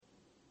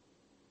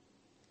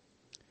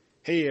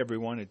Hey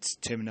everyone, it's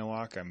Tim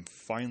Nowak. I'm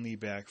finally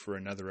back for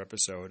another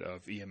episode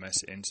of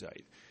EMS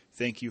Insight.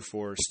 Thank you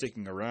for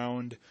sticking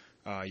around.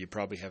 You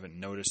probably haven't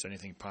noticed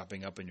anything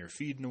popping up in your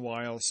feed in a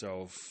while,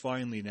 so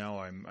finally now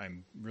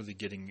I'm really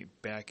getting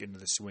back into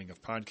the swing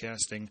of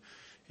podcasting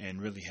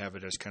and really have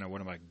it as kind of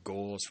one of my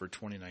goals for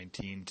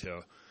 2019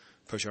 to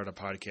push out a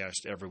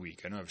podcast every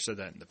week. I know I've said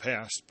that in the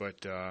past,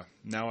 but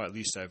now at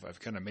least I've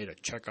kind of made a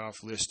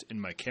check-off list in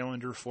my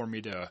calendar for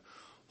me to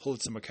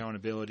hold some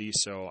accountability,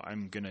 so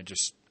I'm going to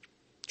just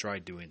try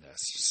doing this.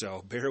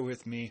 So bear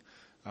with me.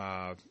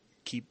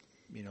 Keep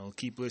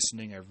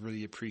listening. I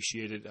really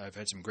appreciate it. I've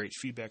had some great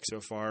feedback so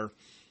far,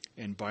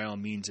 and by all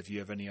means, if you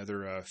have any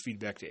other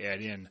feedback to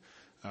add in,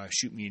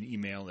 shoot me an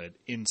email at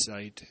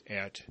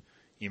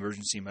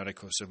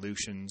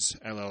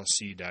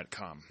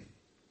insight@emergencymedicalsolutionsllc.com.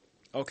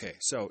 Okay,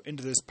 so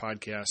into this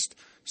podcast,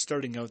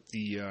 starting out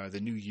the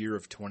new year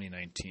of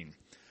 2019.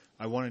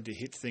 I wanted to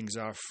hit things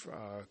off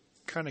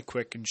kind of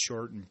quick and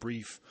short and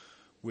brief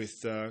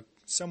with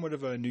somewhat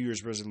of a New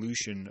Year's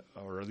resolution,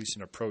 or at least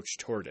an approach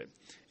toward it,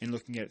 and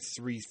looking at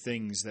three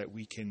things that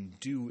we can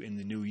do in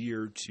the new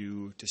year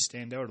to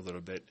stand out a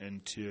little bit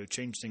and to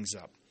change things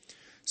up.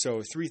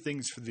 So three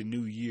things for the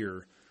new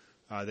year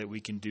that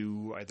we can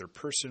do either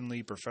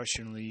personally,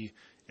 professionally,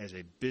 as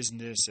a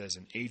business, as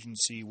an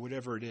agency,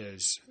 whatever it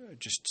is,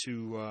 just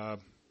to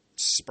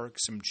spark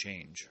some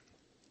change.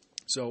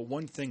 So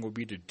one thing would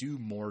be to do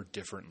more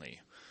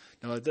differently.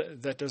 Now,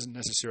 that doesn't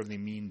necessarily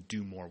mean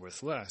do more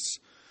with less,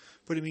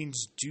 but it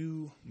means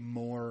do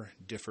more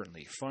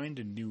differently. Find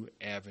a new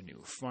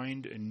avenue.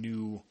 Find a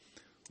new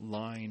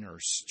line or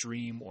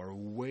stream or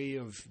way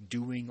of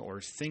doing or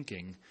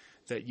thinking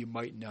that you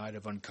might not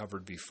have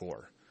uncovered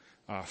before.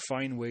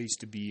 Find ways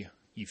to be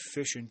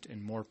efficient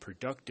and more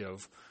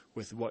productive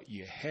with what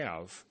you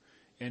have.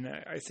 And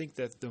I think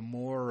that the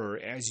more, or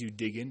as you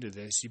dig into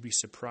this, you'd be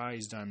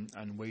surprised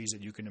on ways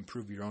that you can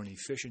improve your own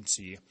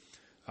efficiency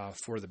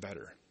for the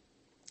better.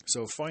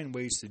 So find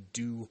ways to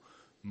do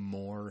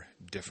more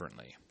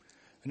differently.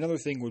 Another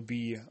thing would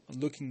be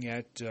looking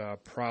at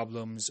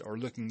problems, or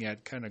looking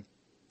at kind of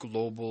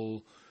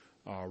global,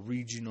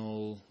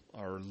 regional,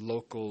 or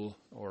local,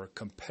 or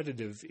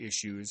competitive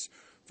issues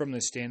from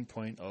the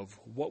standpoint of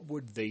what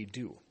would they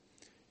do,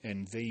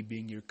 and they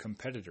being your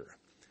competitor.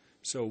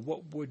 So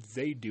what would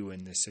they do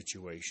in this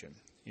situation?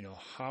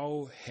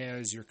 How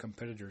has your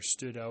competitor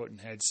stood out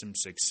and had some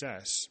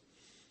success?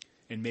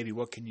 And maybe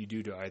what can you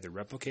do to either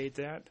replicate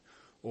that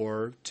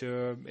or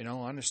to, in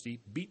all honesty,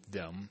 beat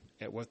them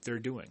at what they're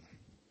doing?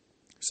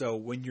 So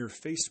when you're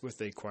faced with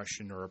a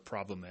question or a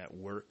problem at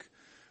work,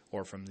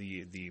 or from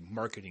the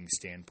marketing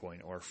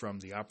standpoint, or from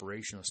the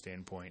operational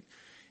standpoint,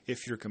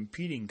 if your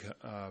competing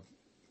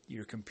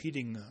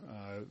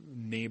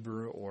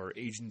neighbor or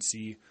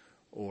agency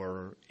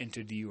or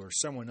entity or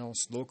someone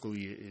else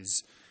locally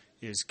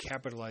is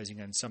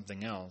capitalizing on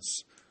something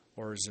else,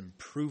 or is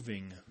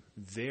improving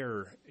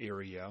their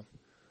area,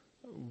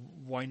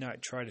 why not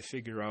try to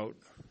figure out,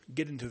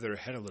 get into their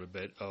head a little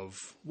bit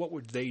of what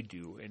would they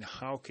do and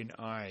how can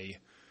I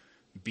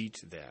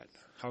beat that?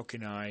 How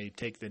can I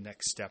take the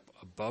next step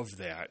above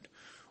that,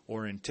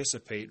 or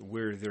anticipate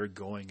where they're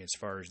going as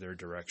far as their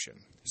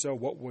direction? So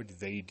what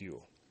would they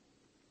do?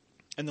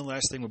 And the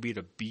last thing would be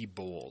to be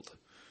bold.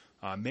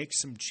 Make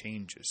some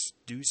changes.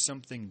 Do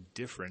something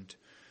different.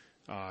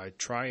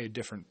 Try a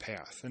different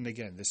path. And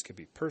again, this could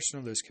be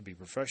personal, this could be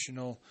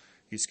professional,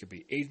 this could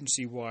be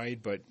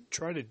agency-wide, but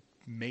try to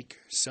make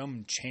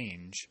some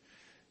change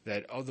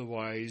that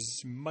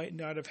otherwise might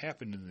not have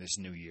happened in this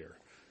new year.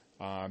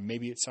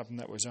 Maybe it's something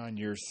that was on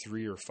your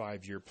 3 or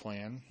 5 year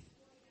plan,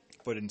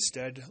 but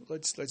instead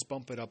let's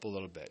bump it up a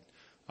little bit.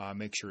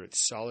 Make sure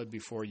it's solid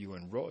before you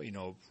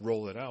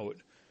roll it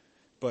out,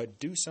 but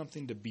do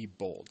something to be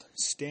bold.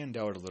 Stand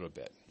out a little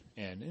bit,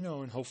 and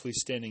and hopefully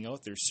standing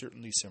out, there's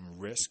certainly some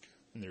risk,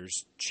 and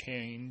there's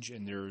change,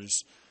 and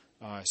there's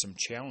some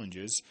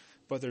challenges,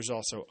 but there's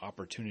also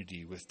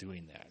opportunity with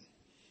doing that.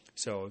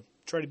 So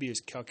try to be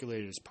as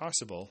calculated as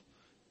possible,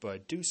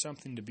 but do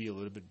something to be a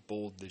little bit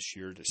bold this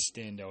year to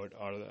stand out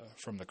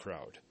from the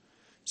crowd.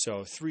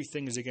 So 3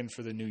 things again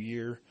for the new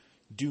year.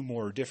 Do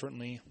more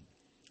differently.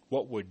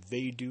 What would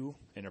they do,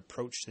 and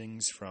approach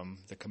things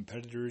from the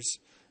competitor's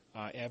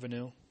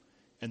avenue.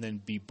 And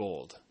then be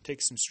bold.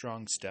 Take some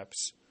strong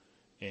steps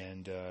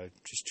and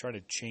just try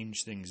to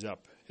change things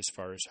up as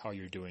far as how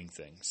you're doing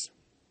things.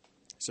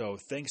 So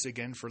thanks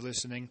again for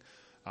listening.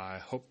 I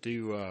hope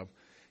to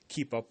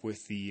keep up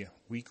with the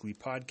weekly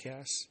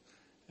podcasts.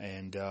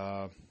 And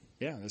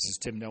this is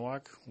Tim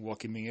Nowak,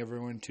 welcoming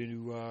everyone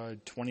to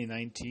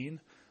 2019.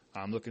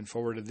 I'm looking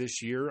forward to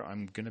this year.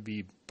 I'm going to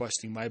be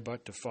busting my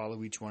butt to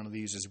follow each one of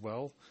these as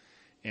well,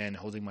 and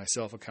holding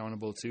myself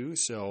accountable too.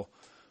 So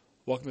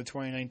welcome to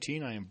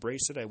 2019. I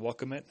embrace it. I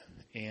welcome it.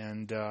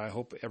 And I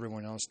hope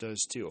everyone else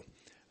does too.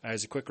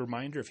 As a quick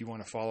reminder, if you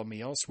want to follow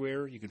me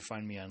elsewhere, you can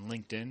find me on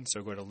LinkedIn.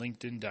 So go to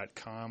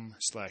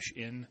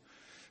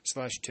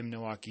linkedin.com/Tim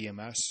Nowak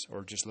EMS,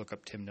 or just look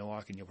up Tim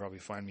Nowak and you'll probably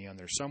find me on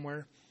there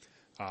somewhere.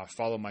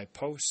 Follow my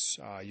posts.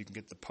 You can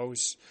get the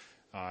posts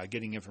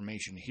getting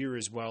information here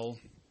as well.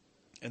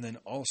 And then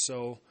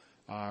also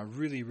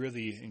really,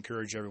 really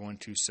encourage everyone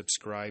to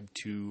subscribe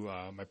to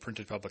my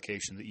printed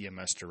publication, the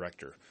EMS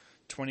Director.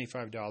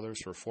 $25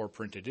 for 4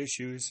 printed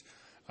issues.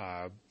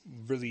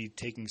 Really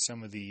taking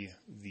some of the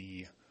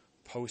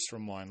posts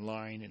from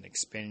online and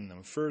expanding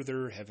them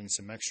further, having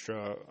some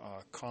extra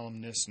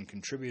columnists and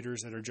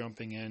contributors that are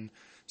jumping in.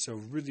 So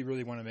really,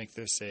 really want to make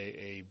this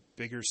a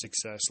bigger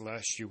success.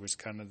 Last year was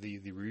kind of the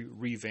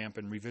revamp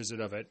and revisit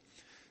of it.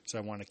 So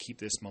I want to keep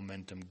this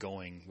momentum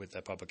going with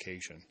that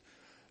publication.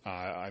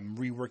 I'm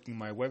reworking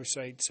my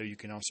website, so you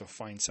can also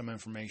find some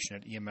information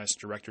at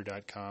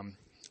emsdirector.com,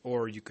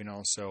 or you can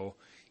also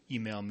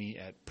email me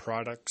at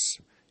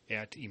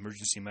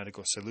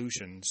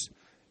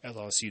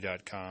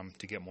products@emergencymedicalsolutionsllc.com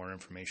to get more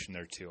information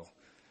there too.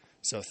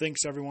 So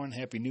thanks everyone,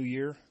 Happy New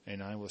Year,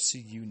 and I will see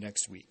you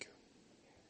next week.